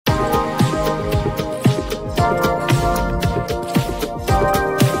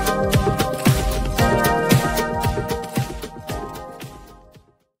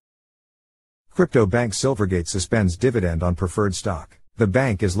Crypto bank Silvergate suspends dividend on preferred stock. The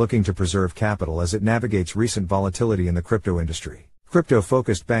bank is looking to preserve capital as it navigates recent volatility in the crypto industry.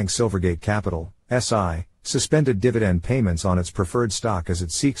 Crypto-focused bank Silvergate Capital, SI, suspended dividend payments on its preferred stock as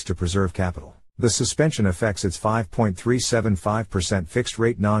it seeks to preserve capital. The suspension affects its 5.375%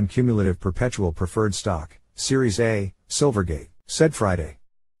 fixed-rate non-cumulative perpetual preferred stock, Series A, Silvergate, said Friday.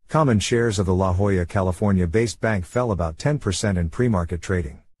 Common shares of the La Jolla, California-based bank fell about 10% in pre-market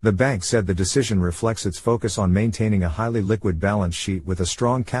trading. The bank said the decision reflects its focus on maintaining a highly liquid balance sheet with a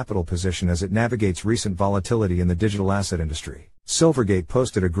strong capital position as it navigates recent volatility in the digital asset industry. Silvergate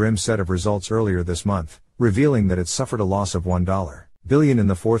posted a grim set of results earlier this month, revealing that it suffered a loss of $1 billion in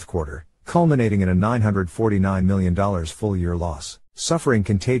the fourth quarter, culminating in a $949 million full-year loss, suffering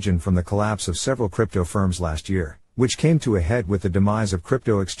contagion from the collapse of several crypto firms last year, which came to a head with the demise of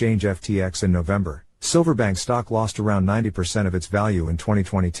crypto exchange FTX in November. Silverbank stock lost around 90% of its value in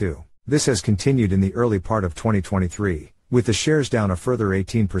 2022. This has continued in the early part of 2023, with the shares down a further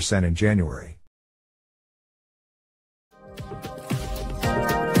 18% in January.